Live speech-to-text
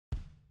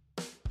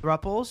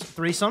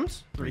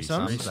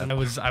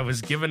Threesomes. I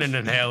was given an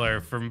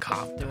inhaler from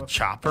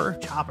Chopper.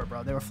 Chopper,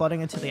 bro. They were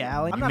flooding into the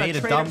alley. You made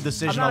a dumb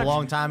decision a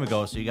long time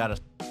ago, so you gotta.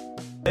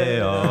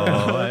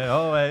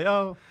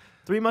 Hey-oh.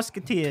 Three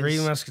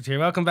Musketeers.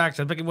 Welcome back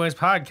to the Picky Boys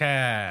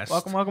podcast.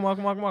 Welcome.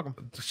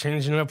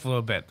 Changing it up a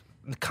little bit.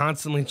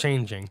 Constantly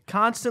changing.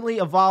 Constantly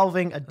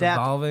evolving,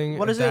 adapt.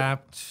 What is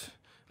adapt,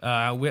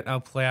 Wit,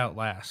 I'll play out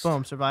last.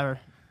 Boom, Survivor.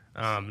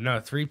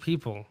 No, 3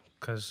 people.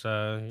 Because, 3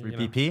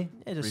 PP?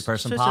 Yeah, just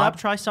 3-person switch pod? it up,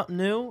 try something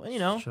new, you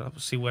know.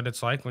 See what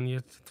it's like when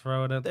you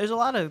throw it up. There's a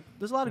lot of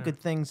good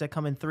things that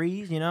come in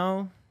threes, you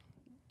know.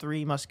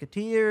 3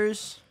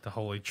 Musketeers. The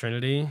Holy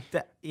Trinity.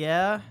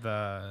 Yeah.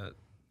 I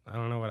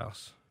don't know what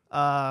else.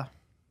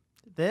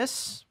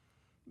 This,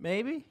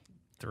 maybe.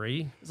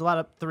 3. There's a lot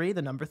of 3,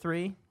 the number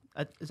 3.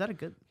 Is that a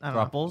good? I don't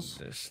know.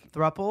 Thruples?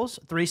 Thruples.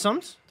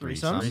 Threesomes.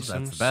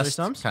 That's the best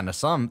kind of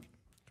sum.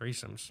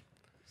 Threesomes.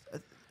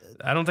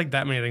 I don't think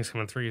that many things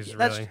come in threes,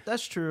 really.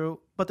 That's true.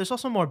 But there's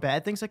also more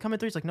bad things that come in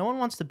threes. Like, no one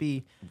wants to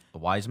be... The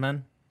wise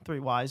men? 3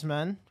 wise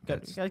men.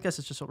 I guess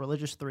it's just a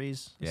religious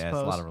threes. Yeah, it's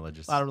a lot of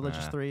religious.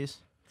 Threes.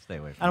 Stay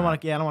away from I don't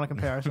want to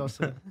compare ourselves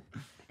to...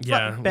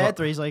 Yeah. Bad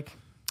threes, like...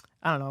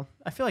 I don't know.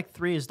 I feel like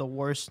 3 is the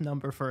worst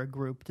number for a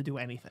group to do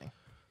anything.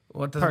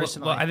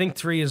 Personally. Well, I think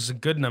 3 is a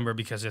good number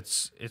because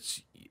it's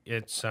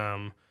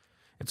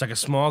like a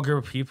small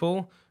group of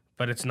people,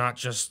 but it's not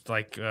just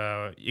like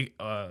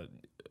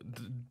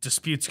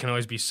disputes can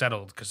always be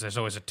settled because there's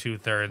always a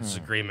 2/3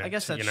 agreement. I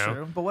guess that's you know?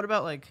 true. But what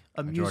about like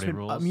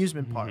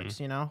amusement parks?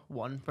 Mm-hmm. You know,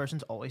 one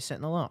person's always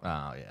sitting alone.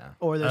 Oh, yeah.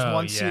 Or there's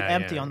one seat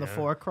empty on the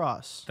 4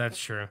 across. That's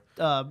true.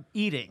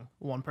 Eating,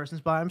 one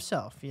person's by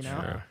himself. You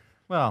know. Sure.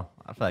 Well,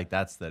 I feel like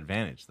that's the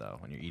advantage, though,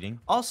 when you're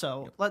eating.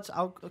 Also,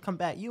 I'll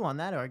combat you on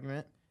that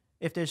argument.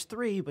 If there's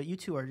 3, but you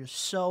 2 are just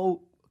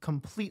so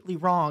completely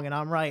wrong and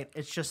I'm right,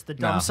 it's just the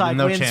dumb side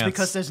wins chance.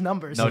 Because there's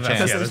numbers. No chance. Because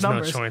Yeah, there's there's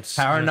numbers. no choice.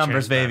 Power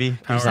numbers, baby.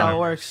 That's how it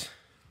works.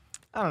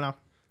 I don't know.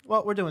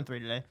 Well, we're doing 3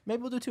 today.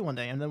 Maybe we'll do 2 one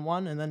day, and then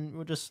 1, and then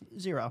we'll just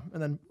 0,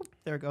 and then whoop,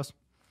 there it goes.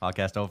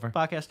 Podcast over?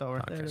 Podcast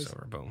over. There it Podcast is.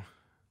 over. Boom.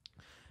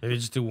 Maybe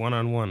just do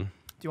 1-on-1. Do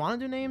you want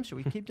to do names? Should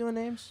we keep doing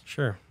names?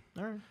 Sure.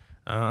 All right.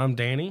 I'm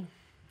Danny.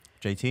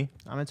 JT?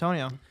 I'm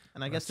Antonio,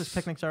 and I guess this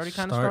picnic's already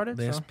kind of Start started.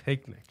 this So.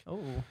 picnic.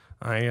 Oh.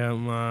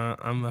 I'm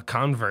a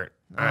convert.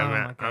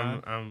 my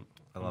God. I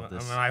love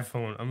this. I'm an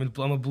iPhone. I'm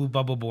a blue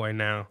bubble boy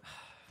now.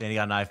 Danny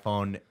got an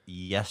iPhone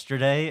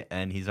yesterday,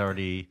 and he's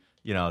already,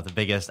 the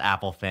biggest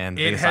Apple fan,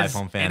 the biggest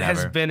iPhone fan ever. It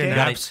has been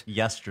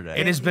yesterday.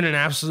 It has been an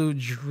absolute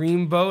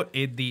dreamboat.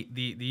 The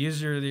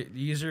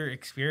user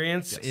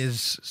experience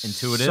is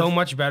intuitive, so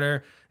much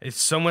better. It's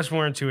so much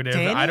more intuitive.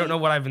 Danny? I don't know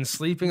what I've been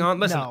sleeping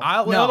on. Listen,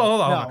 Hold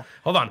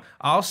on.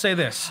 I'll say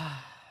this.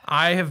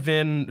 I have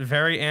been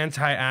very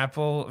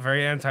anti-Apple,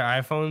 very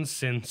anti-iPhone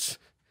since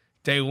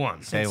day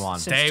one. Since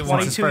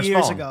 22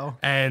 years ago.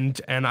 And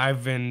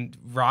I've been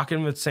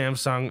rocking with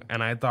Samsung,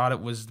 and I thought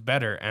it was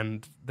better.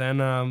 And then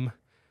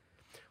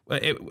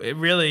what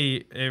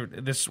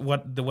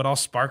all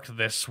sparked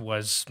this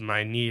was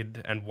my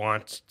need and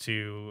want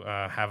to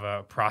have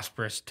a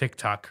prosperous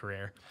TikTok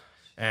career,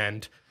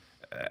 and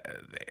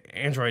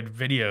Android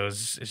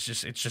videos it's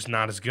just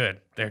not as good.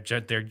 They're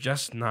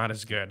just not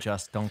as good.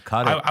 Just don't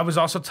cut it. I was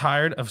also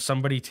tired of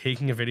somebody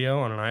taking a video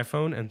on an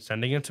iPhone and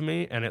sending it to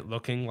me and it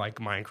looking like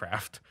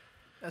Minecraft.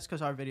 That's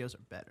because our videos are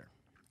better.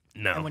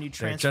 No, And when you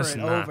transfer it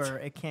over,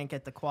 it can't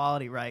get the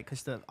quality right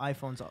because the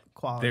iPhone's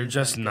quality. They're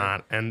just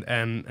not.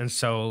 And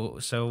so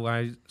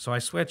I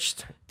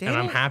switched, and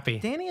I'm happy.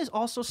 Danny is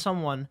also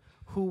someone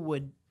who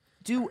would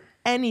do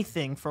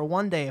anything for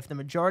one day if the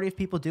majority of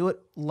people do it,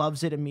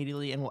 loves it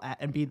immediately, and will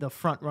and be the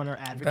front runner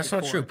advocate. That's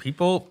not for true. it.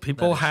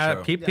 People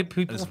have true.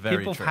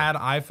 people have had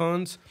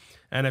iPhones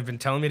and have been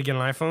telling me to get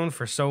an iPhone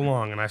for so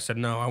long, and I said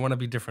no, I want to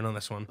be different on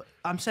this one.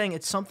 I'm saying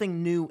it's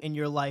something new in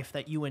your life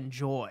that you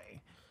enjoy.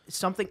 It's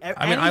something.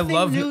 I mean, I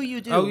love new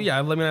you do. Oh yeah,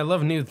 I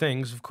love new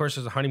things. Of course,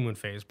 there's a honeymoon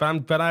phase,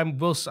 but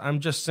I'm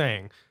just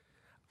saying.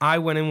 I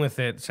went in with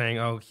it saying,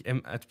 oh,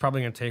 it's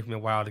probably going to take me a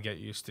while to get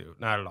used to.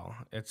 Not at all.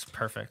 It's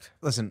perfect.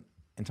 Listen,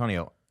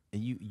 Antonio,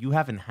 you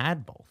haven't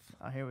had both.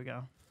 Oh, here we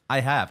go. I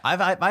have. I've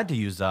had to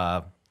use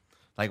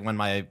like when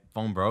my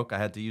phone broke, I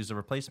had to use a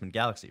replacement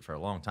Galaxy for a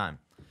long time.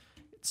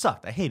 It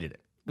sucked. I hated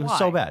it. It was Why?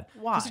 so bad.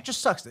 Why? Because it just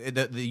sucks.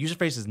 The user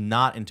face is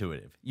not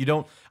intuitive. You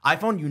don't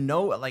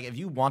iPhone. Like if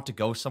you want to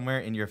go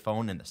somewhere in your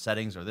phone in the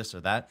settings or this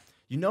or that,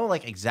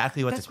 like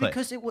exactly what to click.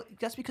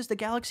 That's because the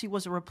Galaxy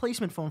was a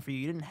replacement phone for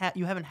you.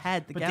 You haven't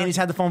had the. But Galaxy. Danny's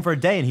had the phone for a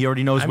day and he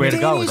already knows where to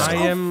go. Danny's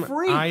a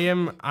freak.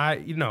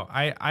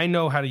 I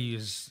know how to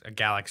use a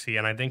Galaxy,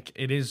 and I think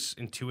it is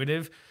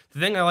intuitive. The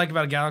thing I like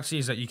about a Galaxy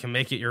is that you can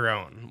make it your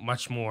own,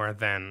 much more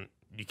than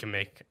you can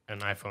make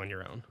an iPhone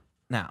your own.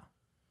 Now,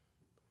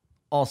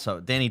 also,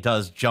 Danny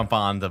does jump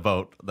on the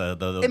boat, the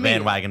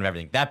bandwagon of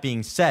everything. That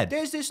being said,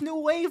 there's this new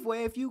wave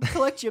where if you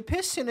collect your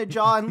piss in a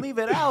jar and leave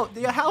it out,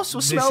 your house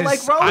will smell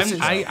like roses.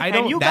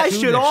 And you guys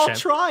should all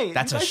try it.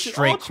 That's a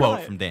straight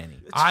quote from Danny.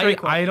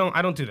 I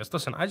don't do this.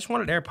 Listen, I just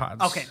wanted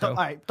AirPods. Okay, all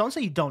right. Don't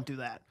say you don't do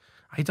that.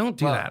 I don't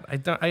do Well, that. I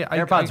don't.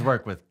 AirPods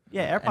work with.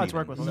 Yeah, AirPods anything.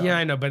 work with. Yeah,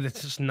 I know, but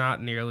it's just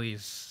not nearly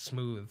as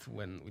smooth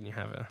when you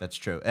have a. That's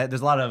true.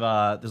 There's a lot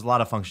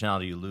of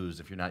functionality you lose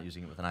if you're not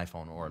using it with an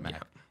iPhone or a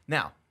Mac.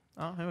 Now,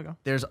 Oh, here we go.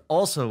 there's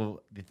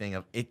also the thing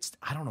of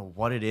I don't know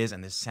what it is,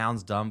 and this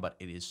sounds dumb, but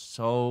it is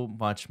so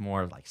much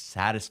more like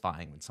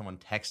satisfying when someone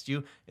texts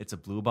you. It's a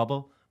blue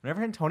bubble.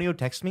 Whenever Antonio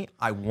texts me,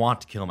 I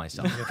want to kill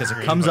myself because it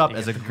green comes bu- up you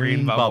as get a the green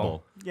green bubble.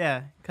 bubble.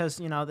 Yeah, because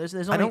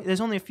there's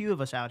don't- only a few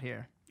of us out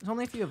here. There's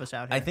only a few of us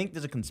out here. I think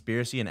there's a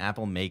conspiracy, and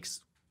Apple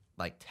makes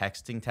like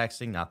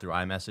texting not through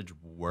iMessage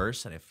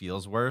worse, and it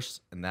feels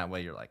worse, and that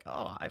way you're like,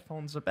 oh,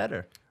 iPhones are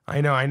better.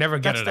 I know. I never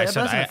get it. I That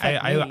said doesn't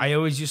affect me. I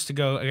always used to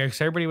go. Because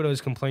everybody would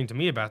always complain to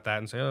me about that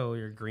and say, "Oh,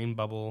 you're a green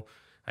bubble.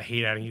 I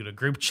hate adding you to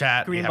group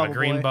chat. Green you have a bubble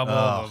green boy." bubble,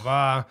 blah blah."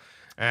 Blah.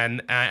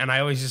 And I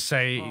always just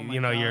say, Oh my you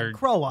know, God.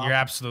 Grow up. You're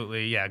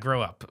absolutely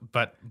grow up.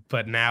 But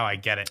now I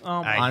get it.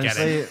 Oh my- I get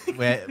it.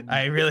 Honestly,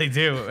 I really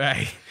do.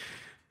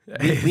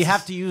 we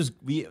have to use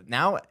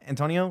now,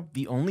 Antonio.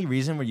 The only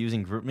reason we're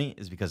using GroupMe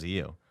is because of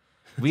you.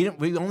 We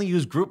only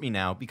use GroupMe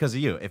now because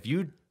of you. If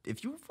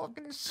you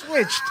fucking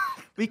switched,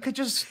 we could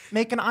just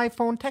make an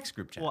iPhone text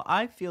group chat. Well,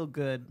 I feel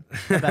good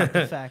about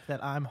the fact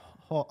that I'm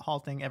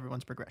halting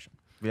everyone's progression.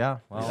 Yeah, You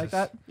well, like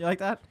that? You like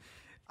that?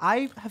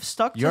 I have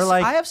stuck. You're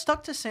like- I have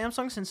stuck to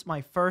Samsung since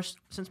my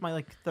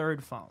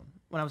third phone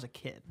when I was a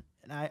kid,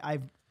 and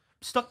I've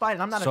stuck by it.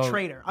 And I'm not a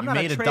trader. I'm you not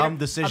made a a trader. dumb I'm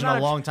decision not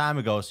a long time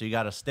ago, so you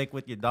got to stick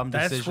with your dumb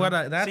That's decision. what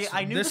I. That's See,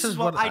 I knew this is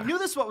what I knew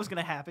this is what was going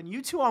to happen.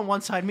 You two on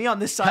one side, me on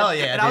this side. Hell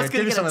yeah, and I was dude.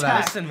 going Give to me get some of that.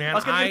 attacked. Listen, man. I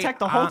was going to get attacked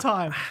the whole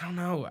time. I don't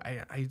know.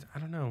 I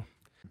don't know.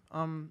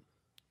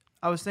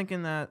 I was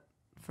thinking that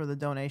for the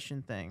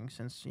donation thing,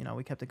 since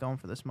we kept it going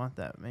for this month,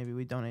 that maybe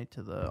we donate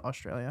to the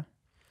Australia.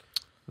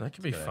 That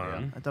could be Good fun.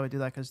 idea. I thought we'd do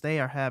that because they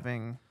are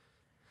having.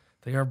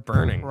 They are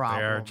burning. They are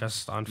Problems.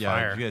 just on Yeah,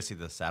 fire. did you guys see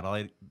the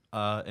satellite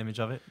image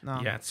of it? No.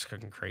 Yeah, it's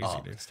fucking crazy,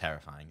 Oh, dude. it's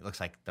terrifying. It looks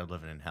like they're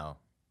living in hell.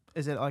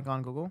 Is it like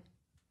on Google?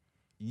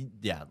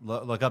 Yeah,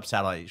 look up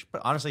satellite. You should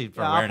honestly,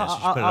 for Yeah, awareness, you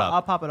should put it up.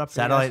 I'll pop it up. For you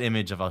Satellite guys.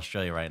 image of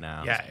Australia right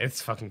now. Yeah,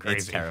 it's fucking crazy.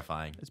 It's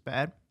terrifying. It's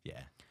bad.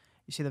 Yeah.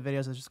 You see the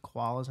videos of just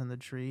koalas in the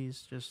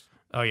trees, just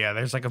Oh yeah,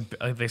 there's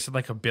they said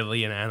like 1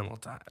 billion animals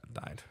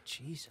died.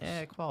 Jesus.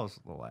 Yeah, koalas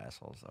are little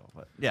assholes though.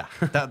 But yeah,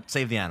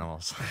 save the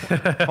animals.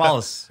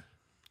 Koalas.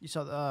 You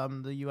saw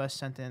the U.S.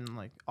 sent in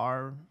like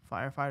our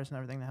firefighters and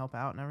everything to help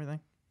out and everything.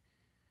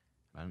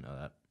 I didn't know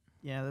that.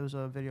 Yeah, there was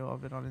a video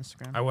of it on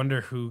Instagram. I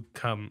wonder who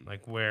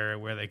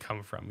where they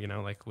come from. You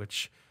know, like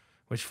which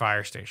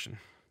fire station.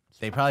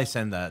 They probably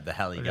send the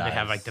heli Or do guys. they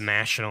have like the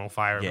national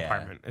fire Yeah.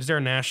 department? Is there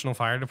a national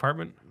fire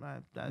department?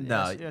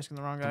 No, you're asking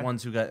the wrong guy. the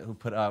ones who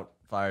put out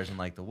fires in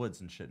like the woods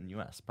and shit in the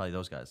U.S. Probably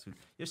those guys. You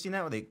ever seen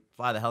that where they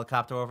fly the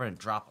helicopter over and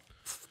drop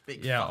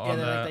big Yeah, fucking-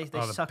 all they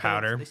the suck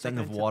powder. It, they suck Thing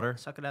it of into- water.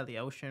 suck it out of the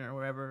ocean or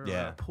wherever, or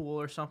Yeah. a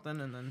pool or something,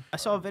 and then I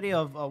saw a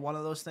video of one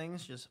of those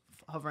things just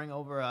hovering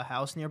over a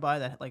house nearby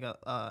that like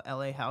a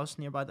LA house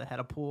nearby that had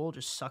a pool,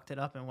 just sucked it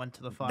up and went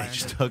to the fire. They and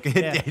just just- took it.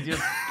 Yeah. They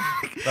just,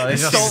 they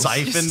just Stole-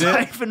 siphoned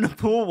it. siphoned the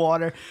pool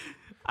water.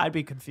 I'd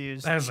be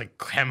confused. That has like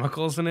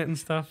chemicals in it and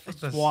stuff.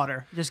 It's That's-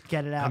 water. Just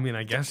get it out. I mean,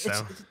 I guess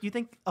so. You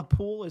think a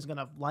pool is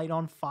gonna light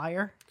on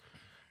fire?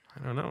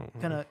 I don't know.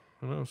 Gonna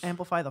Who knows?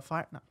 amplify the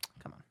fire? No,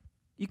 come on.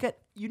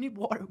 You need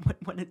water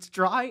when it's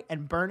dry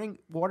and burning.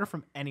 Water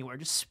from anywhere.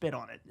 Just spit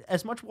on it.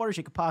 As much water as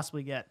you could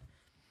possibly get.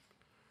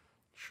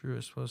 True,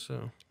 I suppose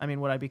so. I mean,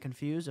 would I be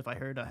confused if I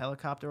heard a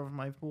helicopter over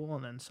my pool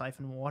and then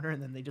siphon water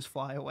and then they just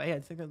fly away?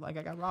 I'd think like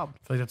I got robbed.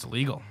 I feel like that's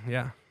illegal.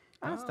 Yeah.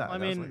 That's I that's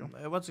mean, legal.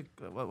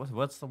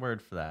 what's the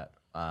word for that?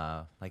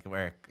 Like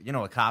where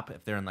a cop,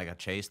 if they're in like a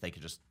chase, they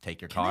could just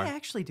take your Can car. they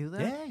actually do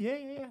that?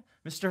 Yeah.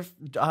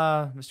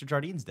 Mr.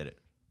 Jardines did it.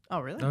 Oh,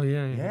 really? Oh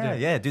yeah.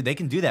 Yeah, dude, they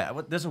can do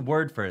that. There's a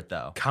word for it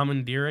though.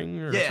 Commandeering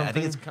or Yeah, something. I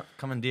think it's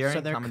commandeering.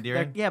 So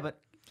they're yeah, but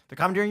They're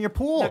commandeering your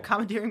pool. they're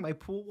commandeering my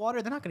pool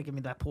water. They're not going to give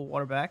me that pool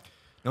water back.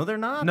 No, they're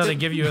not. No, they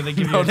give you No, they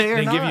are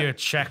they give not. you a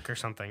check or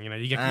something. You know,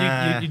 you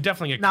get you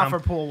definitely get Not for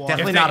pool water.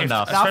 Definitely not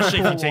enough. Not for Especially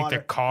if you pool take water.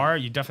 their car,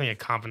 you definitely get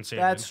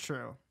compensated. That's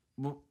true.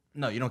 Well,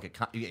 no, you don't get.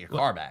 You get your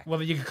car back.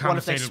 Well, you get What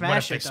if they compensated. What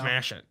if smash they it, though?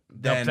 smash it?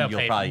 Then They'll you'll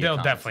pay. probably get They'll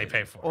definitely pay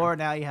compensated. for it. Or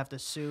now you have to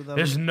sue them.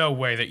 There's no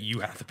way that you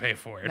have to pay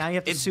for it. Now you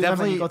have to It's sue them and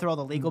definitely- you go through all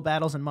the legal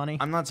battles and money.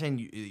 I'm not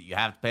saying you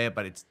have to pay it,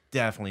 but it's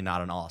definitely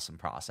not an awesome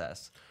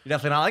process. You're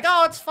definitely not like,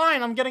 oh, it's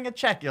fine. I'm getting a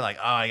check. You're like,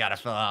 oh, I gotta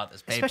fill out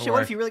this paperwork. Especially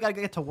what if you really got to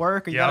get to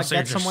work or you Yeah, got also to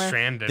you're get just somewhere.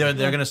 stranded.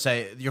 They're gonna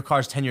say your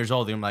car's 10 years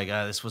old. And I'm like,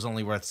 this was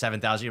only worth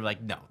 7,000. You're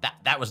like, no,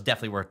 that was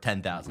definitely worth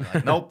 10,000.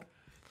 Like, nope,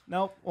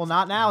 Nope. Well,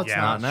 not now. It's Yeah.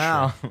 not.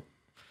 not now.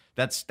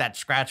 That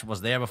scratch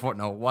was there before.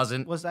 No, it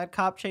wasn't. Was that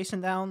cop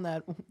chasing down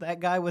that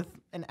guy with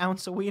an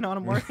ounce of weed on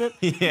him worth it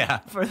Yeah,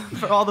 for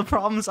all the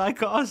problems I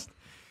caused?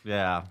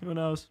 yeah. Who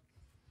knows?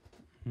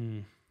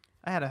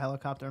 I had a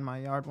helicopter in my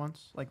yard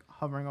once, like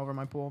hovering over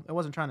my pool. It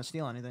wasn't trying to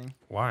steal anything,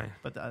 Why?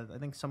 but I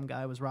think some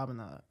guy was robbing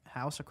a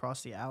house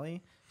across the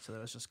alley. So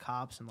there was just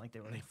cops and like they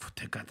were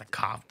They got the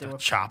cop, They the were-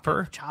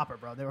 chopper. chopper,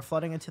 bro. They were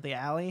flooding into the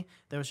alley.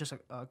 There was just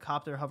a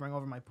copter hovering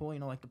over my pool. You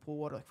know, like the pool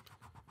water. Like,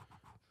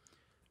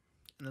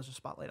 and there's a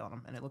spotlight on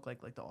him, and it looked like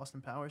the Austin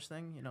Powers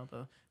thing, you know,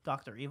 the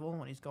Dr. Evil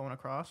when he's going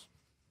across.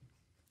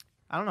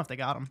 I don't know if they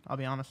got him. I'll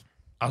be honest.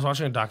 I was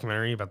watching a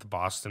documentary about the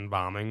Boston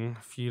bombing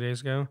a few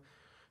days ago,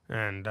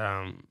 and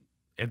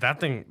that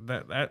thing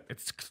that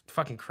it's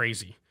fucking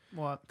crazy.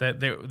 What? That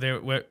they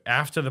were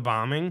after the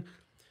bombing,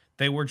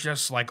 they were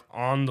just like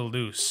on the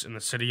loose in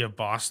the city of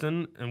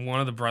Boston, and one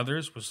of the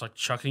brothers was like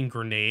chucking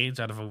grenades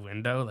out of a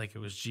window like it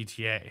was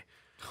GTA.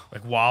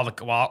 Like while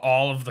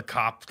all of the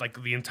cops,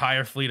 like the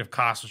entire fleet of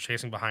cops was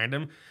chasing behind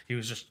him, he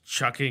was just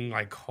chucking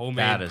like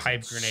homemade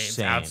pipe grenades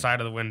insane. outside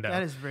of the window.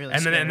 That is really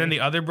and scary. then the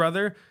other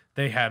brother,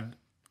 they had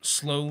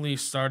slowly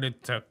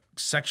started to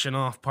section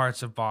off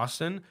parts of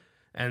Boston,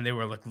 and they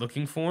were like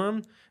looking for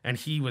him, and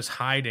he was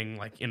hiding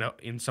like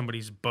in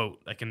somebody's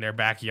boat, like in their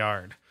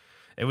backyard.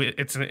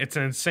 It's an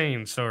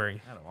insane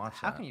story. I gotta watch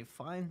How that. can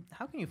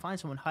you find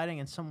someone hiding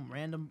in some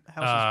random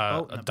house's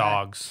boat in the back?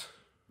 Dogs.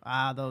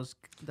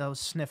 Those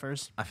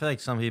sniffers. I feel like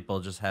some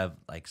people just have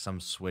like some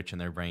switch in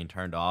their brain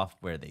turned off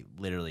where they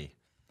literally,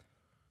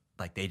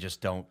 like, they just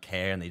don't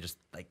care and they just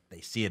like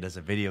they see it as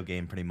a video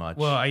game pretty much.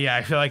 Well, yeah,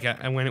 I feel like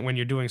when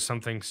you're doing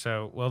something there's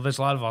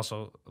a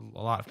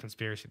lot of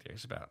conspiracy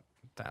theories about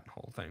that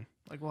whole thing.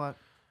 Like what?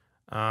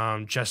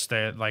 Just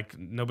that like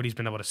nobody's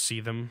been able to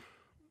see them.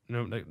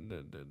 No,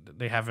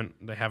 they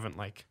haven't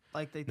like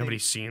Like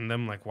nobody's seen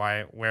them. Like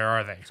where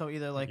are they? So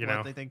either like You what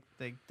know? they think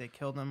they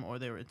killed them, or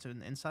it's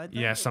an inside thing?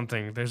 Yeah,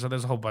 something. There's a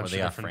whole bunch they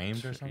of got different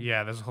framed or something?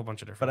 Yeah, there's a whole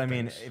bunch of different. but I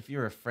mean, things. if you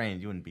were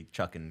framed, you wouldn't be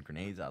chucking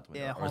grenades out the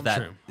window. Yeah, or is home- that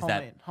True. is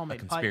that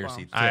Homemade a pipe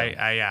conspiracy? bombs.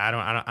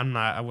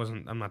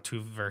 I'm not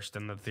too versed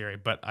in the theory,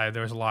 but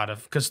there was a lot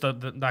of because the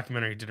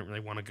documentary didn't really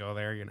want to go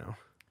there. You know,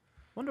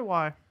 Wonder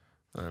why.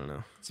 I don't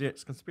know.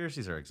 Serious,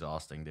 conspiracies are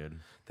exhausting, dude.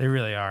 They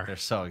really are. They're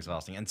so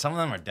exhausting, and some of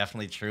them are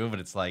definitely true. But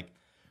it's like,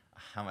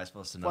 how am I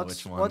supposed to know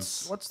which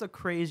ones? What's the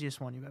craziest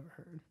one you've ever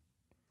heard?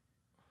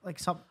 Like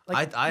some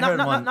like I not, heard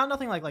not, one- not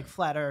nothing like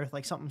flat Earth,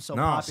 like something so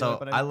no, popular. so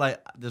but I like.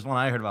 There's one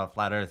I heard about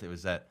flat Earth. It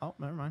was that oh,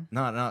 never mind.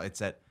 no, it's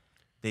that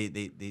they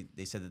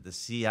said that the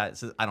CIA.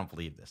 So I don't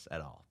believe this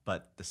at all,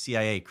 but the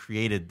CIA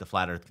created the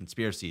flat Earth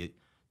conspiracy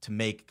to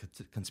make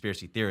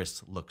conspiracy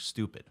theorists look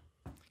stupid,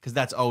 because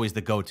that's always the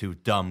go-to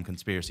dumb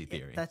conspiracy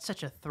theory. That's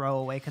such a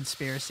throwaway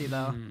conspiracy,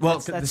 though. Well,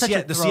 that's the, such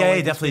a the throwaway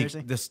CIA definitely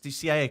conspiracy. the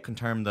CIA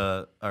coined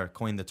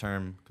the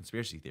term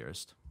conspiracy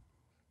theorist.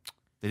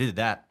 They did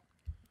that.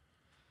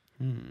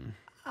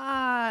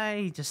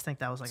 I just think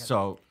that was like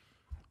So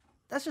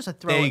that's just a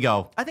throwaway. there you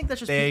go. I think that's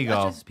just There you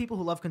that's go. just people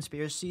who love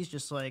conspiracies.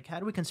 Just like how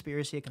do we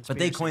conspiracy a But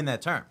conspiracy? they coined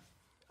that term.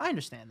 I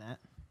understand that.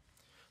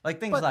 Like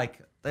things But-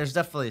 like there's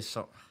definitely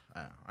so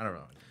I don't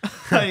know.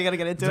 You gotta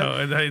get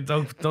into it.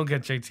 Don't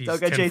get JT's Don't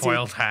get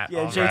tinfoil JT. hat Yeah,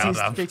 all riled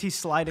up. JT's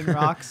sliding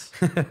rocks.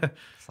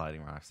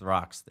 Sliding rocks. The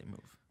rocks they move.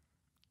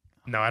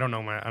 No, I don't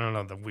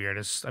know the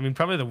weirdest. I mean,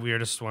 probably the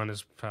weirdest one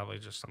is probably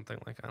just something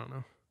like I don't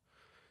know.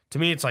 To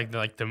me, it's like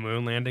the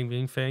moon landing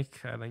being fake.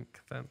 I think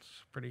that's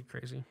pretty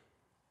crazy.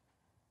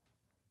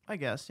 I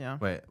guess, yeah.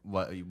 Wait,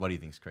 what do you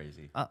think's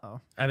crazy? Oh.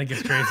 I think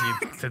it's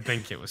crazy to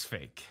think it was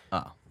fake.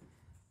 Oh.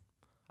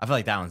 I feel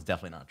like that one's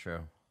definitely not true.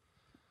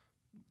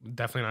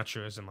 Definitely not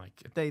true. As in like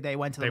They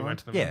went to the they moon. went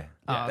to the moon. Yeah.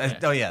 Oh, That's-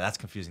 okay. oh yeah, that's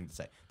confusing to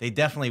say. They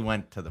definitely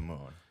went to the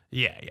moon.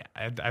 Yeah.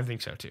 I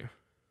think so too.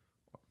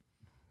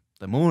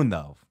 The moon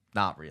though,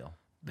 not real.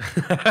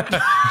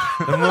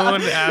 The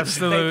moon,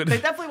 absolute. They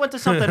definitely went to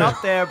something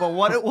up there, but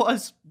what it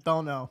was,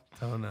 don't know.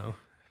 don't know.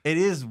 It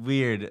is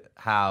weird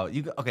how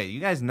you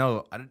guys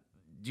know.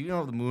 Do you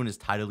know the moon is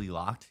tidally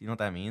locked? You know what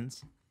that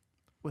means?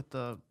 With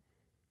the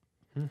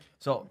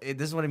So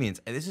this is what it means.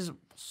 And this is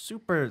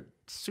super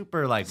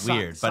like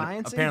weird, but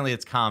sciencey? apparently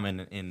it's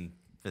common in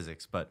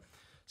physics. But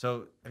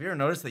so have you ever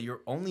noticed that you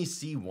only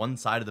see one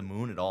side of the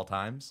moon at all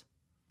times?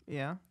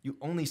 yeah.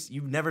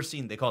 You've never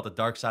seen. They call it the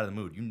dark side of the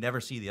moon. You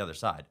never see the other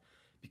side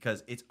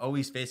because it's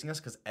always facing us.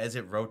 Because as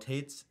it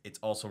rotates, it's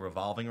also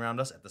revolving around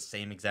us at the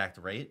same exact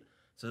rate.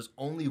 So there's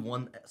only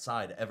one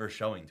side ever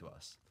showing to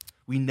us.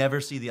 We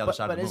never see the other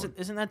side But of the moon.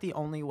 isn't that the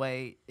only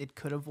way it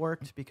could have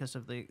worked because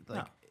of the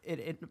like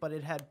No. but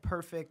it had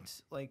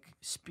perfect like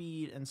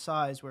speed and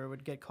size where it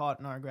would get caught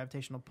in our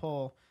gravitational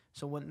pull.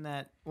 So wouldn't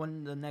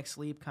the next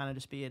leap kind of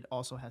just be it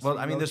also has Well, to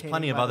be I mean, there's rotating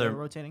plenty of while they're other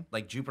rotating?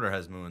 like Jupiter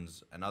has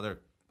moons, and other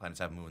planets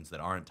have moons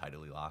that aren't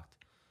tidally locked.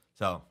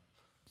 So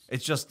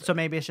it's just So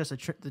maybe it's just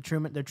the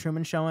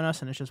Truman showing us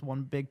and it's just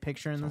one big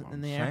picture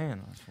in the air.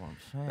 That's what I'm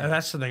saying.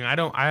 That's the thing. I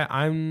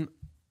don't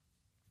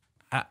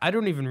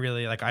even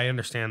really like. I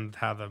understand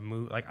how the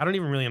moon. Like, I don't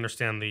even really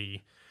understand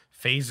the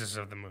phases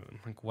of the moon.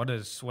 Like, what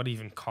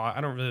even cause?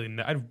 I don't really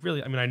know. I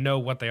mean, I know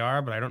what they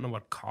are, but I don't know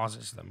what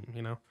causes them.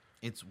 You know.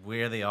 It's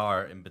where they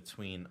are in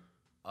between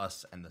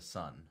us and the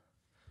sun.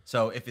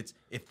 So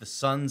if the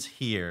sun's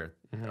here,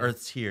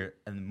 Earth's here,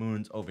 and the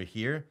moon's over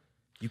here,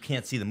 you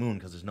can't see the moon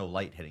because there's no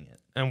light hitting it.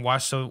 And why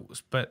so?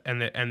 But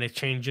and it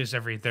changes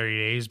every 30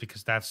 days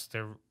because that's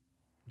or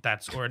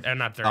not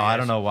 30. Oh, I days.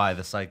 don't know why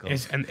the cycle.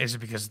 Is it because I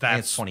think it's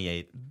that's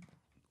 28.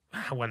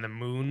 when the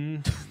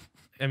moon?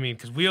 I mean,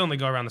 because we only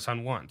go around the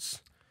sun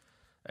once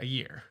a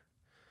year.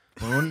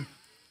 Moon,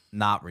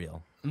 not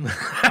real. It's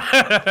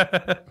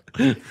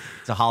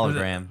a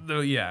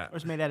hologram. Yeah, Or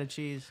it's made out of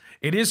cheese.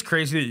 it is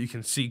crazy that you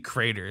can see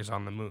craters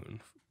on the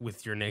moon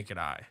with your naked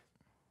eye.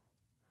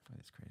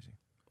 It's crazy.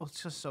 Well,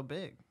 it's just so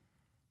big.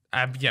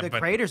 Yeah, The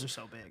but craters are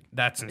so big.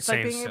 that's It's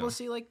insane. like being able to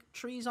still. see like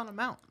trees on a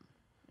mountain.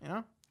 You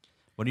know,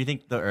 What do you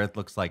think the Earth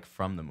looks like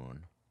from the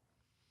moon?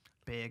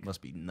 big.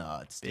 Must be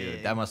nuts, dude.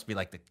 Big. That must be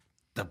like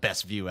the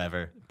best view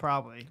ever.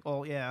 Probably.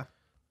 Well, yeah.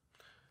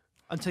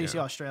 Until you see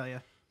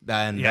Australia.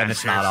 Then Yeah,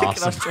 it's not seriously.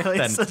 awesome. Australia,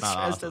 Then it's it's not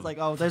just awesome. like,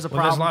 oh, there's a Well,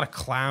 problem. there's a lot of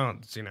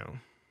clowns, you know.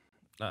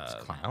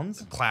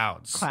 Clowns?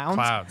 Clouds.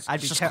 Clowns.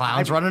 I'd be Just ter- clowns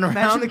I'd- running Imagine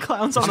around the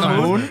clowns on on the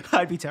the moon. moon?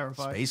 I'd be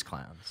terrified. Space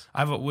clowns.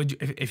 Would you,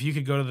 if you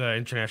could go to the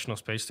International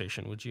Space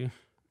Station, would you?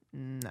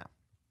 No.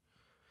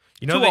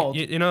 You know, Too old.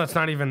 you know that's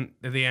not even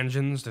the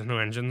engines. There's no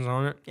engines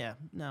on it. Yeah.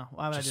 No.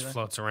 Why would It just I do that?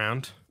 floats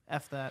around.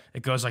 F that.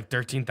 It goes like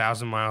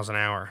 13,000 miles an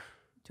hour.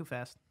 Too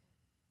fast.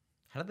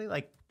 How do they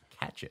like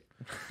catch it?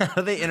 How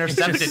do they It's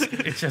intercept just,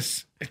 it?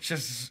 it's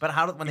just. But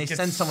how do when they it gets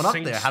send someone up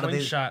there? How do they?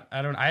 slingshot.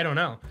 I don't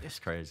know. It's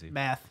crazy.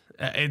 Math.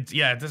 It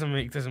doesn't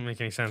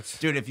make any sense.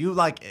 Dude, if you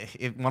like,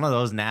 if one of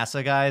those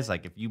NASA guys,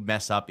 like, if you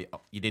mess up,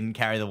 you didn't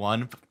carry the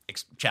one,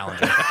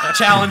 Challenger,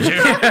 Challenger,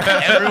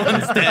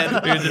 everyone's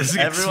dead. Dude, this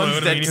Everyone's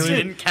explode dead because you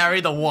immediately. didn't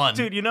carry the one.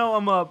 Dude, you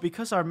know,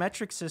 because our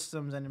metric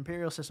systems and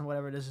imperial system,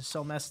 whatever it is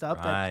so messed up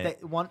Right.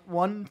 that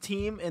one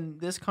team in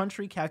this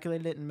country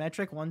calculated it in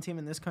metric, one team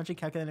in this country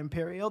calculated it in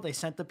imperial. They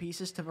sent the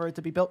pieces for it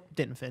to be built.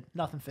 Didn't fit.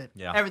 Nothing fit.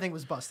 Yeah. Everything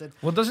was busted.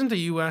 Well, doesn't the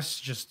U.S.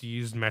 just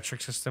use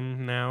metric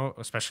system now,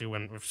 especially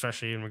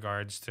in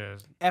regards to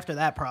After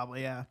that,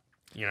 probably, yeah.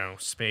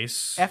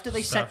 space? After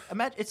they set, stuff?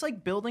 imagine it's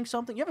like building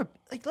something. You ever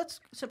let's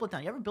simple it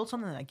down. You ever build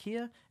something in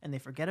IKEA and they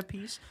forget a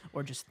piece,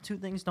 or just two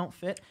things don't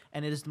fit,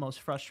 and it is the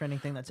most frustrating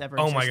thing that's ever.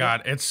 Oh my existed?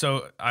 God, it's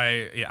so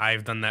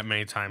I've done that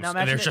many times. Now And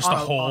imagine there's it just a on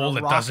a hole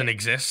that doesn't rocket.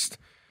 exist.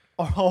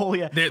 Oh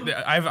yeah.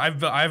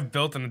 I've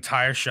built an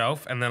entire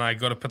shelf, and then I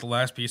go to put the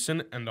last piece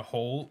in, and the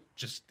hole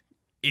just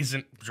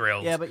isn't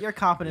drilled. Yeah, but your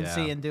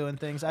competency Yeah. in doing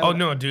things. Oh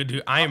no,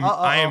 dude, I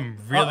am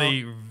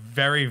really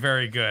very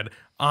very good.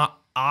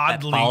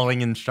 Oddly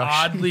following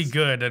instructions. Oddly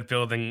good at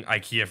building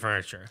IKEA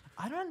furniture.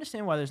 I don't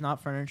understand why there's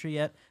not furniture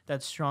yet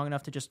that's strong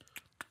enough to just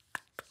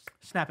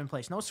snap in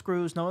place. No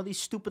screws, no of these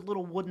stupid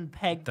little wooden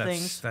peg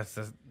things.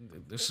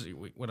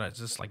 What is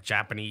this, like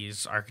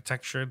Japanese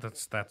architecture?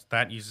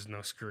 That uses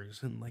no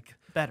screws, and like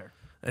Better.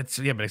 but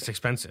it's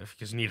expensive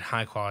because you need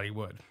high quality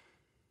wood.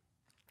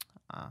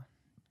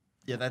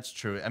 Yeah, that's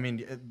true. I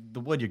mean,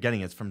 the wood you're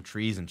getting is from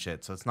trees and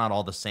shit, so it's not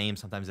all the same.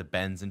 Sometimes it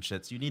bends and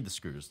shit, so you need the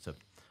screws to,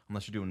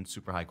 unless you're doing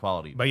super high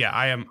quality. But yeah,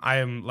 I am.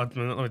 Let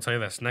me tell you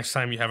this: next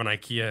time you have an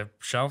IKEA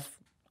shelf,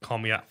 call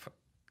me up.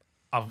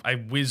 I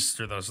whiz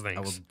through those things.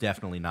 I will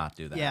definitely not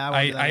do that. Yeah, I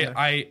won't do that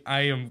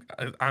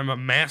either. I'm a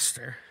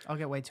master. I'll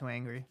get way too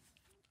angry.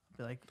 I'll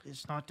be like,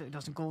 it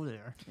doesn't go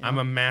there. You I'm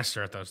know? a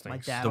master at those My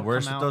things. dad The will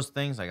worst come with out. those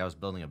things, like I was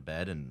building a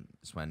bed, and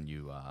it's when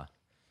you're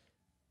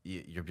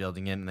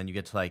building it, and then you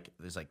get to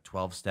there's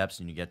 12 steps,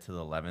 and you get to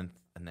the 11th,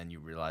 and then you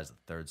realize the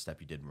third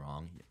step you did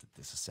wrong. You have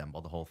to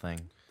disassemble the whole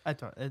thing. That's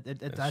true.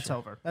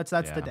 over. That's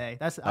Yeah. the day.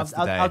 That's the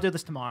I'll day. do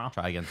this tomorrow.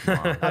 Try again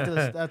tomorrow. I'll do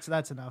this.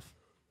 That's enough.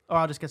 Or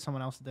I'll just get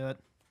someone else to do it.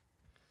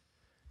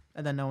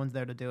 And then no one's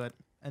there to do it.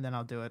 And then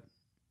I'll do it.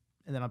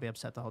 And then I'll be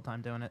upset the whole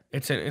time doing it.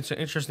 It's an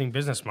interesting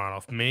business model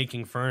of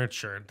making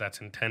furniture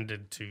that's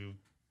intended to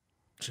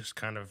just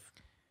kind of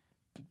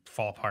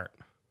fall apart.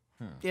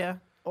 Yeah.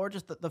 Or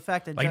just the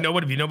fact that Like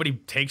nobody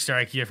takes their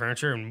IKEA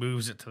furniture and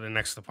moves it to the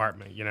next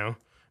apartment.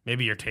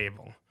 Maybe your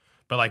table,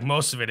 but like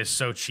most of it is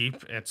so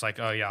cheap. It's like,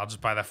 oh yeah, I'll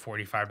just buy that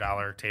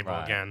 $45 table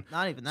Right. again.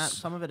 not even that.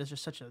 Some of it is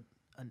just such an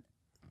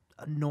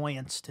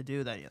annoyance to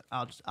do that.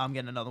 I'm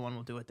getting another one.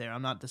 We'll do it there.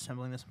 I'm not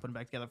disassembling this and putting it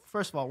back together.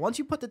 First of all, once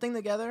you put the thing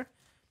together,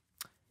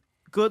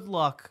 good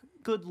luck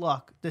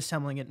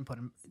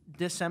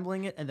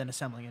disassembling it and then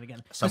assembling it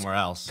again Somewhere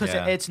else. because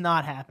Yeah. it's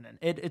not happening.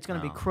 It's going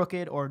to No. be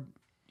crooked or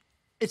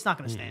it's not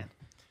going to stand.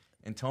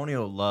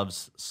 Antonio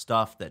loves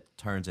stuff that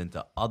turns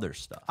into other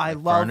stuff. I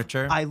like love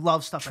furniture. I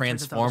love stuff. that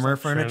turns into other Transformer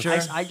stuff.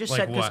 furniture. I just Like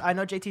said because what? I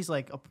know JT's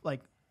like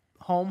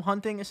home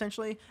hunting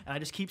essentially, and I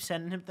just keep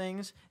sending him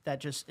things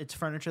that it's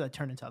furniture that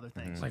turn into other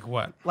things. Like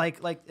what? Like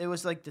it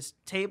was like this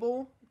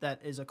table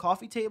that is a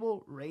coffee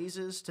table,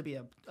 raises to be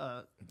a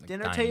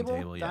dinner dining table,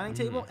 table, yeah. dining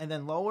table, and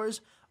then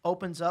lowers,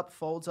 opens up,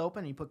 folds open,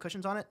 and you put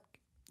cushions on it.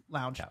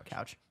 Lounge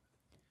couch.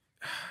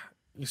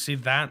 You see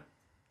that?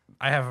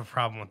 I have a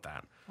problem with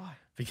that. Why?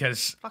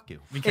 Because Fuck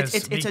you. because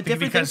It's a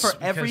different thing for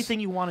everything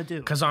you want to do.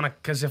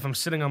 Because if I'm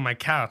sitting on my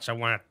couch, I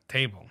want a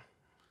table.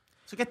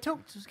 So get to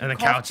And the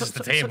couch is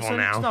the table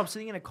now. No, I'm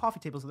sitting in a coffee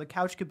table, so the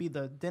couch could be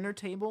the dinner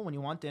table when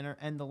you want dinner,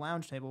 and the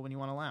lounge table when you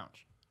want to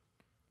lounge.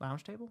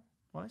 Lounge table?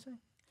 What did I say?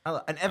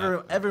 And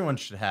everyone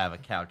should have a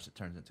couch that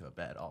turns into a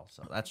bed.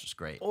 Also, that's just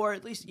great. Or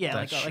at least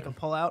like That's a true.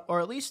 pull out, or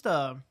at least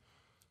those.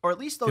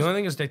 The only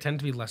thing is they tend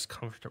to be less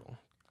comfortable.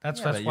 That's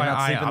Yeah, but why you're not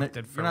I sleeping there-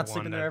 opted for you're not one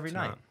sleeping there every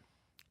that's night.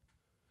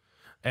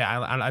 But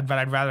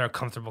I'd rather a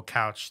comfortable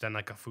couch than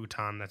like a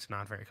futon that's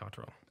not very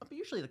comfortable. But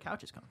usually the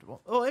couch is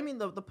comfortable. Oh, I mean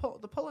the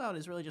pull out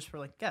is really just for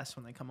like guests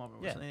when they come over.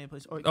 Yeah. Any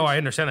place. Or Oh, I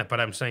understand that, but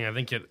I'm saying I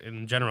think it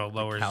in general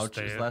lowers Couch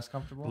is less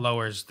comfortable.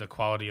 lowers the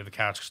quality of the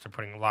couch because they're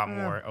putting a lot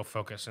more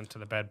focus into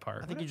the bed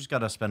part. I think you just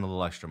gotta spend a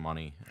little extra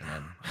money, and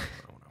then.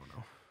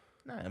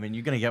 No, I mean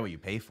you're gonna get what you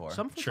pay for.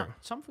 Some Sure.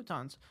 some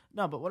futons.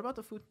 No, but what about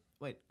the foot?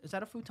 Wait, is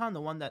that a futon? The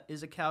one that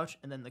is a couch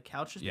and then the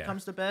couch just Yeah.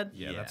 becomes the bed?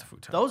 Yeah, Yeah. that's a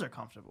futon. Those are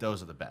comfortable.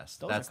 Those are the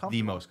best. Those are That's the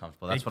comfortable. most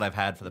comfortable. That's what I've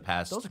had for the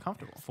past. Those are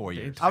comfortable. 4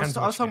 years. It- I was Depends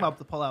what you talking get. about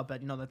the pull out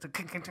bed. You know, that's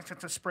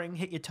the spring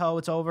hit your toe,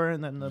 it's over,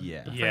 and then the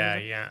Yeah. the Yeah,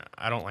 frame is- yeah.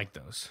 I don't like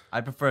those.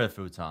 I prefer the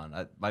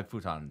futon. My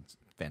futon's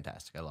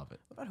fantastic. I love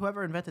it. What about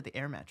whoever invented the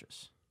air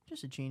mattress?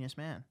 Just a genius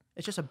man.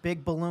 It's just a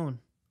big balloon.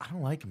 I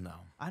don't like them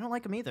though. I don't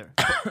like them either,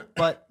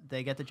 but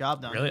they get the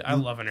job done. Really, I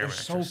love an air They're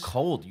so mattress.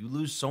 cold. You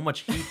lose so much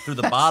heat through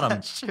the bottom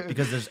That's true.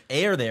 because there's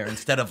air there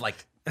instead of like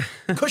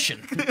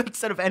cushion.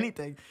 Instead of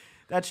anything.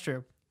 That's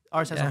true.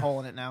 Ours has a Yeah.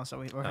 hole in it now, so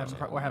we're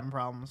having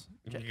problems.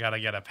 You gotta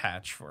get a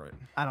patch for it.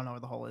 I don't know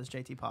where the hole is.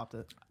 JT popped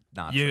it.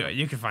 Not You true.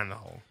 you can find the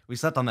hole. We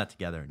slept on that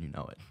together, and you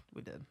know it.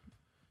 We did.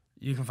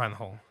 You can find the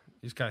hole.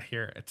 You just gotta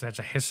hear it. It's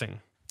a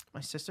hissing.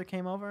 My sister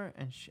came over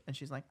and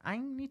she's like, I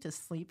need to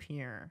sleep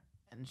here,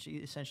 and she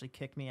essentially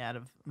kicked me out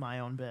of my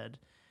own bed,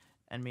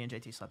 and me and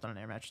JT slept on an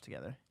air mattress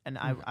together, and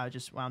I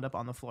just wound up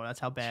on the floor. That's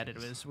how bad it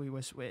was.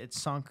 It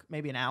sunk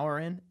maybe an hour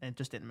in, and it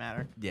just didn't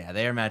matter. Yeah, the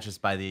air mattress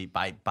by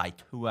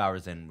 2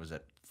 hours in was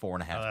at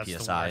 4.5 Oh, that's the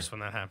psi. worst when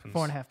that happens.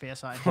 4.5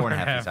 psi.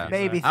 4.5 psi.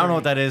 Maybe I don't know 3.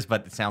 what that is,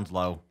 but it sounds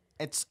low.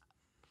 It's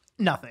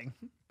nothing,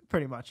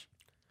 pretty much.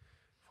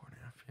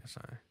 4.5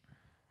 psi.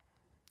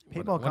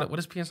 Paintball What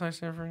does PSI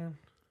stand for again?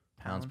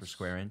 Pounds per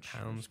square inch,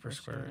 Pounds per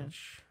square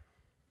inch.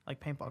 like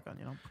paintball gun,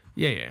 you know.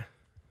 Yeah, yeah.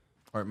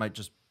 or it might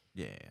just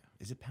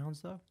Is it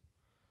pounds though?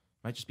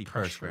 Might just be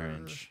per square Pressure.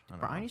 inch. I don't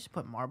Brian know. used to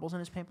put marbles in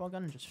his paintball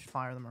gun and just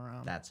fire them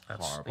around. That's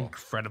That's horrible.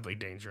 incredibly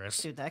dangerous.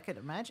 Dude, that could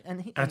imagine.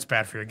 And That's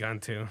bad for your gun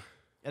too.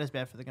 that is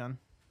bad for the gun.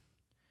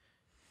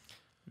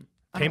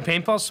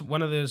 Paintball's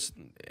one of those.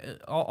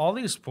 All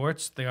these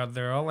sports,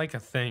 they're all like a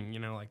thing. You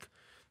know, like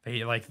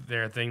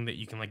they're a thing that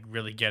you can like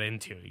really get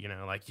into. You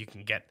know, like you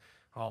can get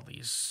all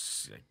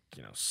these like,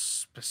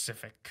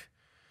 specific.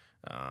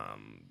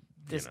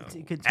 This, know,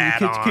 could you tell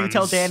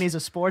add-ons. Danny's a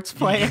sports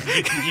player?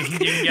 you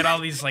can get all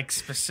these like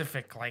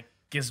specific like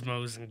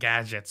gizmos and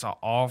gadgets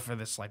all for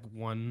this like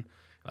one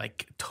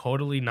like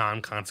totally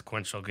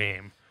non-consequential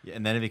game. Yeah,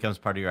 and then it becomes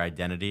part of your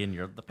identity, and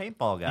you're the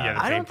paintball guy. Yeah,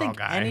 the I don't paintball think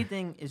guy.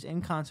 anything is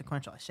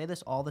inconsequential. I say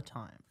this all the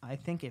time. I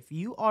think if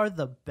you are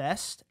the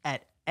best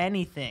at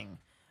anything,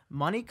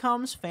 money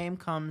comes, fame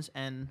comes,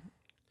 and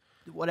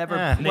whatever.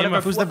 Name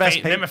a, who's the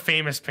best name a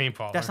famous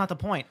paintballer. That's not the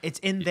point. It's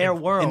in their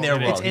world. in their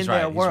world. It's in He's their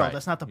right. He's world. right.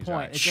 That's not the He's point.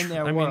 right. It's in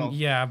their I world. mean,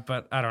 yeah,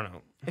 but I don't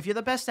know. If you're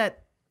the best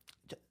at,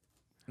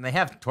 And they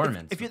have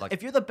tournaments. if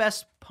with, you're the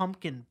best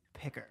pumpkin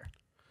picker,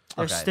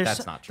 Okay,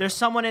 that's not true. There's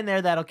someone in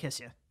there that'll kiss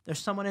you. There's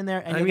someone in there,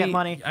 and I you get mean-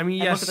 money. I mean,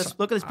 and yes,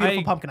 Look at this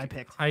beautiful I- pumpkin I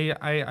picked. I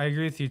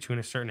agree with you to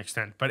a certain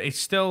extent, but it's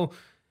still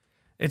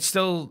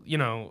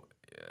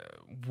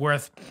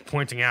worth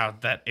pointing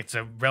out that it's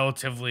a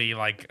relatively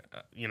like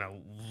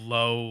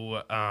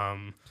low.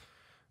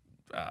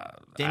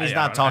 Danny's I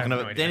not have talking no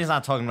about. idea. Danny's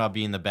not talking about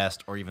being the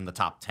best or even the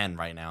top 10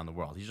 right now in the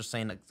world. He's just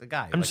saying it's a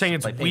guy. who I'm likes saying to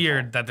it's play paintball.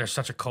 weird that there's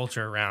such a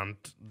culture around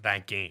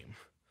that game.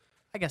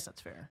 I guess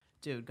that's fair,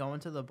 dude. Going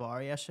to the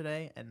bar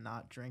yesterday and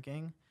not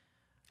drinking.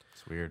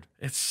 It's weird.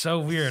 It's so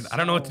weird. I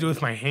don't know what to do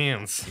with my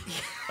hands.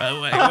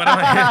 What am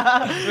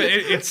I-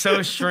 it's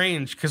so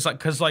strange because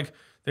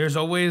there's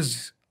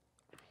always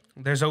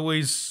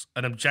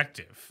an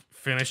objective.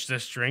 Finish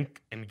this drink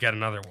and get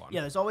another one.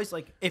 Yeah, there's always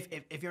like if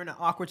you're in an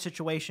awkward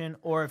situation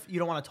or if you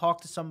don't want to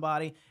talk to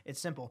somebody, it's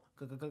simple.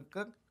 You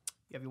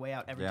have your way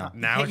out every Yeah. time.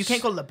 Now you it's-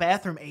 can't go to the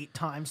bathroom 8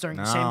 times during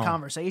the same No.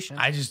 conversation.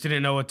 I just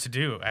didn't know what to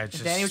do. I was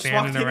just Danny was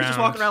standing he was around. just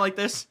walking around like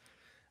this.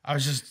 I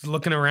was just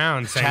looking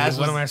around saying, Chaz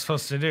what was- am I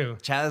supposed to do?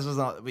 Chaz was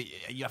not. I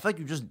feel like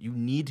you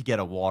need to get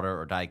a water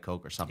or Diet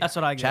Coke or something. That's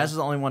what I get. Chaz is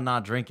the only one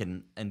not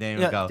drinking, and Danny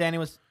would Yeah, go. Danny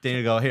was Danny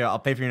would go, here, I'll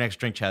pay for your next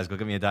drink, Chaz. Go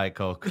get me a Diet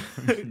Coke.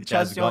 Chaz would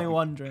the go only up-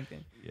 one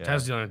drinking. Yeah.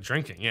 Chaz dealing with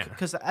drinking, yeah.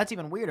 Because that's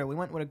even weirder. We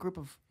went with a group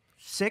of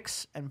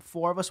 6 and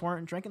 4 of us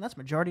weren't drinking. That's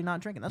majority not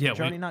drinking. That's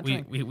majority not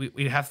drinking.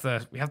 we have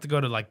to go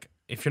to like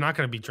if you're not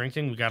going to be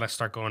drinking, we got to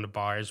start going to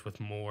bars with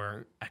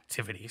more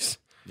activities,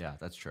 Yeah,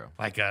 that's true.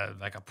 like a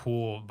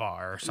pool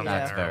bar or something,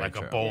 That's or very like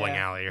true. a bowling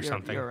Yeah, alley or you're-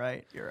 something. You're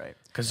right. You're right.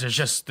 Because there's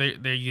just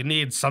you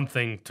need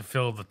something to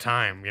fill the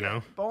time, you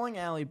know. Bowling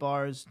alley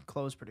bars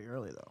close pretty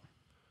early though.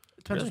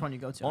 Depends which one you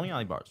go to. Bowling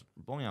alley bars.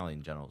 Bowling alley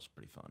in general is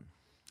pretty fun.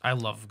 I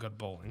love good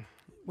bowling.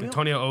 We don't-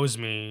 Antonio owes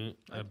me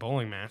a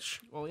bowling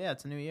match. Well, yeah,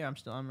 it's a new year.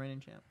 I'm reigning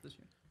champ this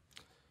year.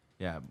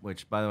 Yeah,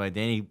 which, by the way,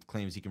 Danny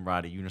claims he can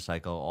ride a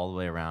unicycle all the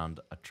way around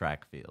a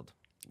track field.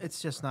 It's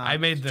just not. I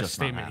made this just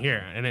not statement happening. here,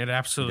 and it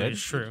absolutely did?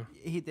 is true.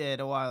 He did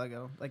a while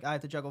ago. Like I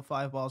had to juggle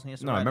 5 balls, and he has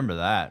to. No, I ride- remember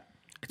that.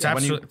 It's Yeah,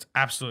 when you-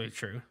 absolutely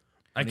true.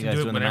 I When you can guys do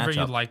it doing the whenever you'd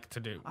matchup? like to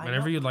do. I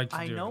Whenever know- you'd like to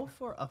I do know it.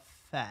 for a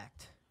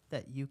fact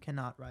that you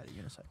cannot ride a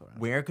unicycle around?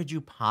 Where could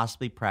you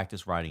possibly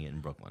practice riding it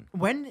in Brooklyn?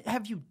 When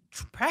have you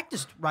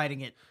practiced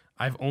riding it?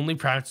 I've only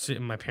practiced it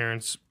in my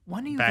parents'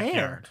 When are you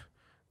backyard.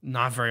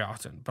 Not very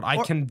often, but I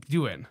can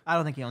do it. I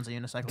don't think he owns a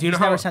unicycle. Do you know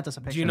He's never how- sent us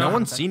a picture. do you know No how-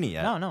 one's seen it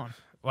yet. No, no one.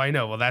 Well, I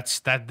know. Well,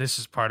 this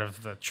is part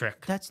of the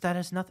trick. That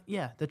is nothing.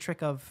 Yeah, the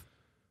trick of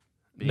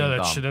Being No, the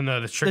dumb. trick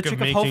the of trick of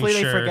making hopefully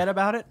sure. they forget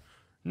about it.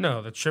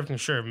 No, the trick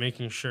of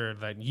making sure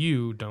that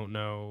you don't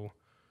know.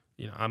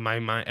 You know,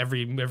 my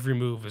every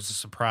move is a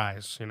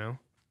surprise. You know,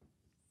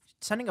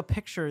 Sending a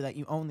picture that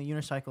you own the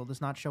unicycle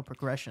does not show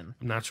progression.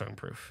 I'm not showing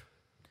proof.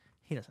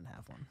 He doesn't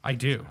have one. I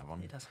do.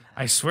 He doesn't have.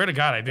 I swear to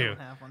God, I do. don't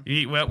have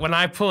one. When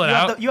I pull it You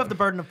out, have, you have the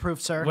burden of proof,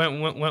 sir.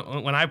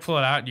 when I pull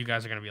it out, you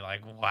guys are gonna be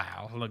like,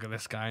 "Wow, look at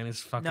this guy and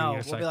his fucking No,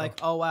 unicycle." we'll be like,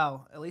 oh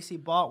wow, at least he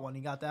bought one.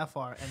 He got that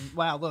far, and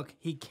wow, look,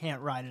 he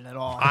can't ride it at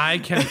all. I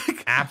can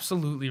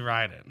absolutely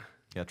ride it. You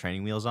got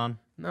training wheels on?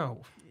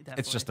 No,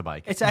 It's just a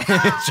bike. It's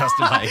It's just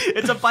a bike.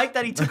 It's a bike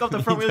that he took off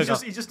the front wheel.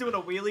 took He's just doing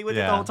a wheelie with it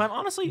the Yeah. whole time.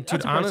 Honestly, dude,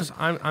 that's honest,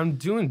 I'm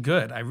doing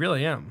good. I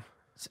really am.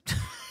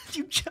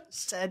 you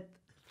just said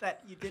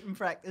that you didn't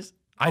practice.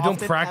 I don't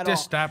often at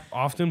practice all. that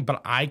often,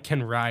 but I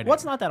can ride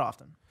What's it. not that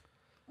often?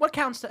 What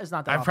counts as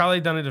not that I've often?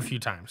 probably done it a few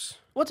times.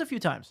 What's a few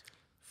times?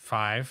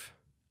 5.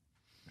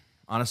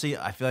 Honestly,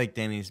 I feel like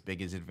Danny's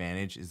biggest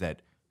advantage is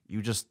that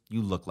you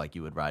look like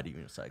you would ride a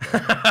unicycle.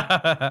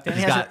 Dan, He's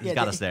he has got- he's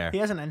got us there. He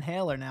has an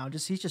inhaler now.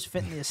 He's just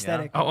fitting the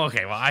aesthetic. Oh,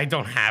 okay. Well, I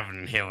don't have an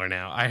inhaler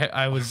now.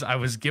 I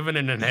was given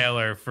an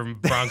inhaler from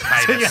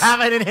bronchitis. you have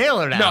an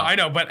inhaler now. No, I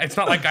know, but it's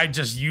not like I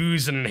just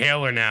use an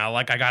inhaler now.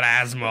 Like I got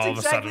asthma all That's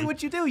of a exactly sudden.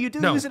 what you do. You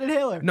do No. use an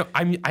inhaler. No,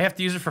 I have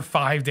to use it for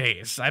 5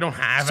 days. I don't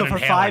have So an for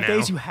inhaler 5 now.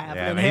 days you have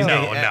Yeah, an man, he's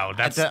inhaler. No, gonna- no,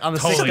 that's on the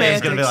totally sixth day,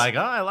 he's gonna be semantics.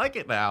 like, "Oh, I like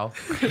it now."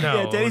 No,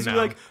 Yeah, Danny's no.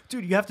 gonna be like,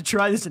 dude, you have to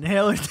try this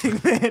inhaler thing,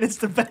 man. It's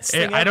the best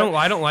thing. I ever."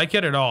 don't like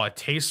it at all. It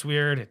tastes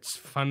weird. It's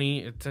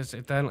funny. I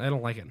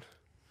don't like it.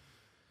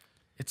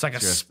 It's like a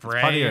It's your- it's spray.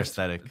 part of your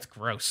aesthetic. It's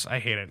gross. I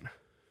hate it.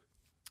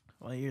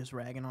 Well, you're just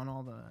ragging on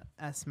all the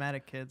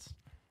asthmatic kids,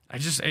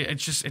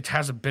 It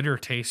has a bitter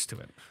taste to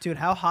it. dude.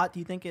 How hot do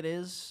you think it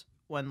is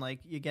when like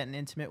you're getting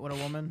intimate with a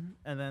woman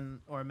and then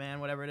or a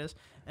man, whatever it is,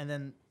 and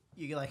then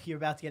you're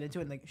about to get into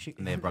it and like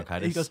And they have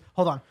bronchitis? He goes,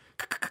 hold on.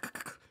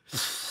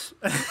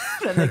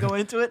 Then they go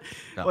into it.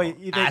 No, Wait,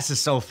 you think, ass is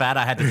so fat,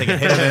 I had to take a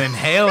hit of an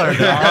inhaler,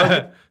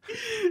 dog.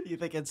 you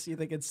think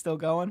it's still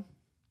going?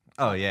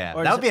 Oh yeah,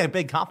 Or that is would be it- a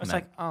big It's compliment.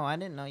 like, oh, I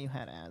didn't know you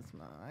had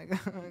asthma. I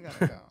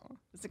gotta go.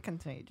 Is it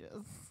contagious?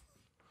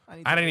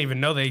 need I to didn't leave. even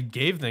know they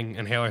gave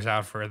inhalers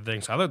out for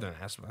things other than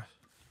asthma.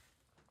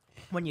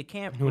 When you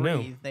can't Who knew?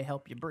 breathe, they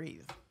help you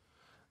breathe.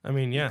 I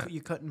mean, yeah.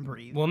 You couldn't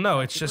breathe. Well, no,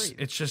 They it's help you just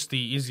breathe. it's just the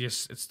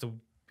easiest. It's the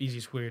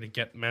easiest way to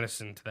get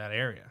medicine to that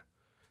area.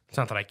 It's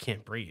not that I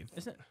can't breathe.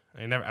 Isn't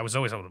it? I was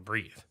always able to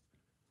breathe.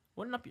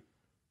 Wouldn't up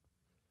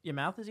your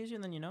mouth is easier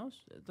than your nose?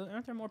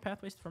 Aren't there more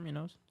pathways from your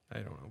nose? I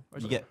don't know. Or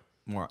is you it-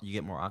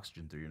 get more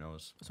oxygen through your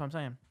nose. That's what I'm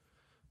saying.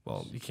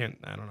 Well, you can't.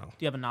 I don't know. Do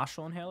you have a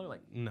nostril inhaler?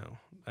 Like, No,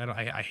 I don't.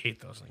 I hate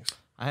those things.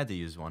 I had to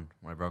use one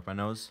when I broke my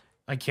nose.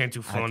 I can't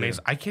do I had Flonase.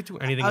 to. I can't do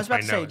anything I was with my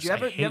about to say, nose. do you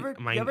ever, I you hate ever,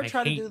 my, you ever I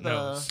try to hate do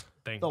nose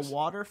things. the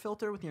water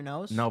filter with your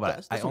nose? No, but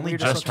That's I the only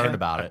weirdest just looking heard thing.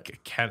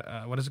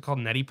 about it. What is it called?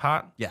 Neti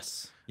pot.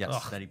 Yes, yes,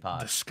 Ugh, neti pot.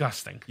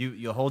 Disgusting.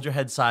 You hold your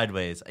head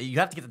sideways. You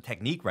have to get the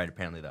technique right,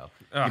 apparently, though.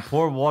 You Ugh.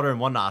 pour water in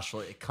one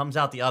nostril, it comes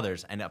out the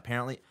others, and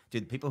apparently,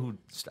 dude, people who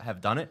have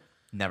done it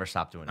never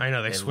stop doing it. I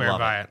know, they swear love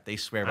by it. They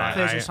swear by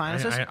Clears it. your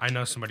sinuses? I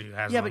know somebody who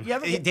has Yeah, one. but you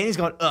ever get, Danny's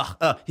going,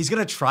 he's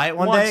gonna try it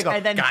one Once, day. I go,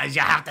 and then- guys,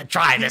 you have to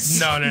try this.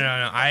 No.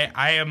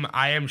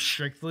 I am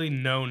strictly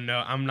no.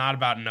 I'm not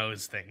about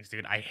nose things,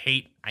 dude. I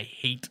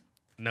hate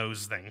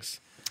nose things.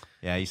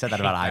 Yeah, you said that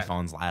Hate about that.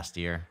 iPhones last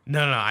year.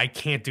 No, I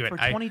can't do it. For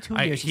 22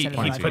 years you said it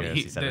about he iPhones. put, years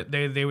he, he said it.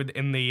 they would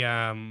in the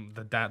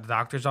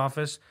doctor's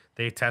office.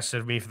 They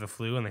tested me for the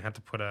flu, and they had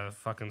to put a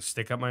fucking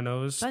stick up my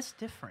nose. that's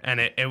different. And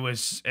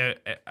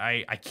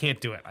I can't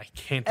do it. I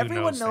can't do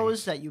Everyone nose knows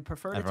things. that you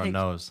prefer to Everyone take.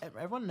 knows.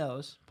 Everyone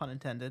knows, pun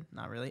intended,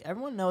 not really.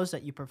 Everyone knows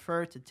that you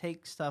prefer to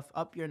take stuff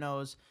up your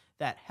nose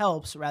that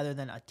helps rather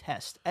than a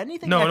test.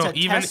 Anything that's a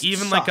test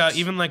even sucks.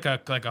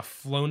 like a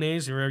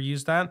Flonase. You ever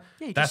used that?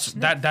 Yeah, you That's just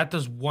that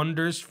does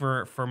wonders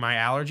for my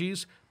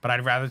allergies. But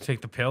I'd rather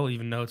take the pill,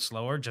 even though it's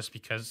slower, just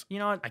because You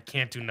know what? I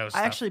can't do nose I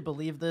stuff. actually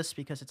believe this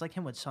because it's like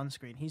him with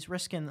sunscreen. He's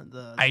risking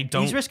the. I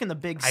don't- He's risking the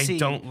big I C.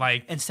 don't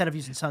like. instead of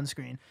using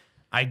sunscreen.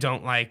 I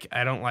don't like.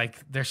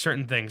 There's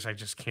certain things I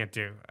just can't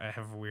do. I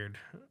have a weird.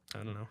 I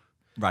don't know.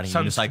 Riding a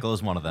Suns- unicycle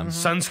is one of them.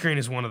 Sunscreen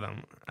is one of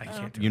them. I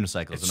can't do.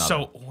 Unicycle is It's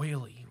another. so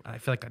oily. I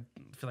feel like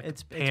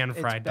It's a pan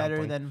fried It's better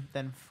dumpling.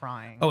 than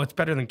frying. Oh, it's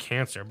better than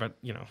cancer, but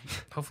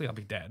hopefully I'll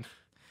be dead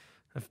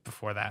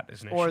before that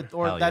is an or issue.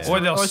 or Hell that's yeah. Or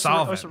they'll or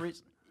solve or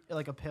it.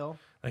 like a pill,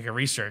 Like a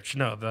research.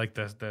 No,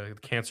 the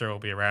cancer will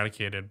be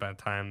eradicated by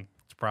the time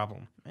it's a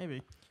problem.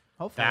 maybe.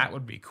 Hopefully. That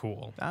would be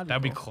cool. That'd be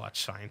That'd be cool.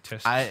 clutch,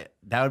 scientists.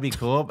 That would be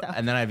cool,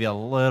 and then I'd be a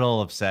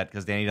little upset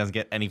because Danny doesn't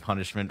get any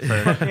punishment for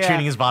Yeah.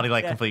 treating his body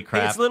like Yeah. complete Hey,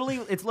 crap. It's literally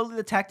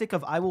the tactic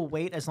of I will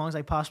wait as long as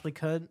I possibly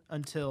could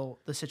until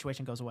the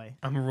situation goes away.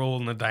 I'm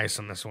rolling the dice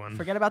on this one.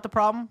 Forget about the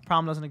problem.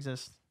 Problem doesn't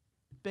exist.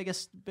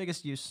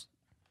 biggest use.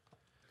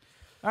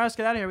 All right, let's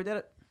get out of here. We did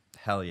it.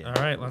 Hell yeah.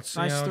 All right, let's see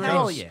Nice how it story.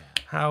 Hell goes.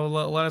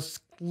 yeah.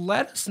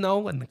 Let us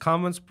know in the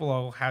comments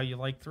below how you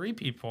like 3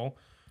 people,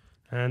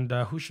 and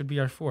who should be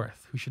our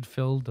 4th. Who should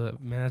fill the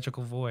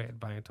magical void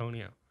by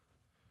Antonio?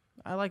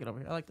 I like it over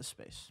here. I like the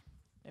space.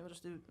 Maybe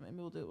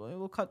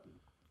we'll cut.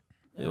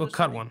 We'll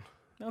cut one.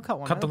 We'll cut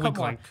one. Cut the We'll weak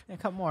more. link. Yeah,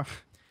 cut more. All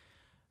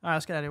right,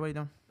 let's get out of here. What are you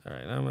doing? All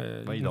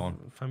right, What you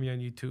doing? Find me on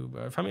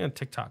YouTube. Find me on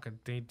TikTok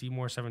at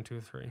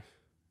DMore723.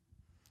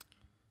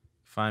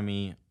 Find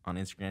me on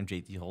Instagram,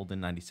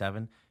 JTHolden97.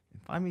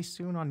 And find me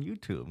soon on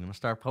YouTube. I'm gonna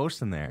start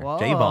posting there. Whoa.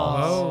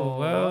 J-Balls.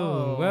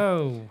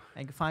 Whoa.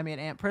 And you can find me at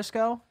Ant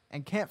Prisco.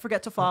 And can't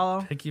forget to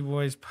follow. Picky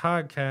Boys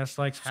Podcast.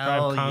 Like, subscribe,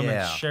 Hell comment,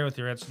 yeah. share with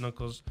your aunts and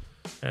uncles.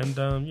 And,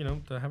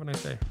 have a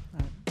nice day. All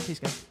right, peace,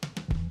 guys.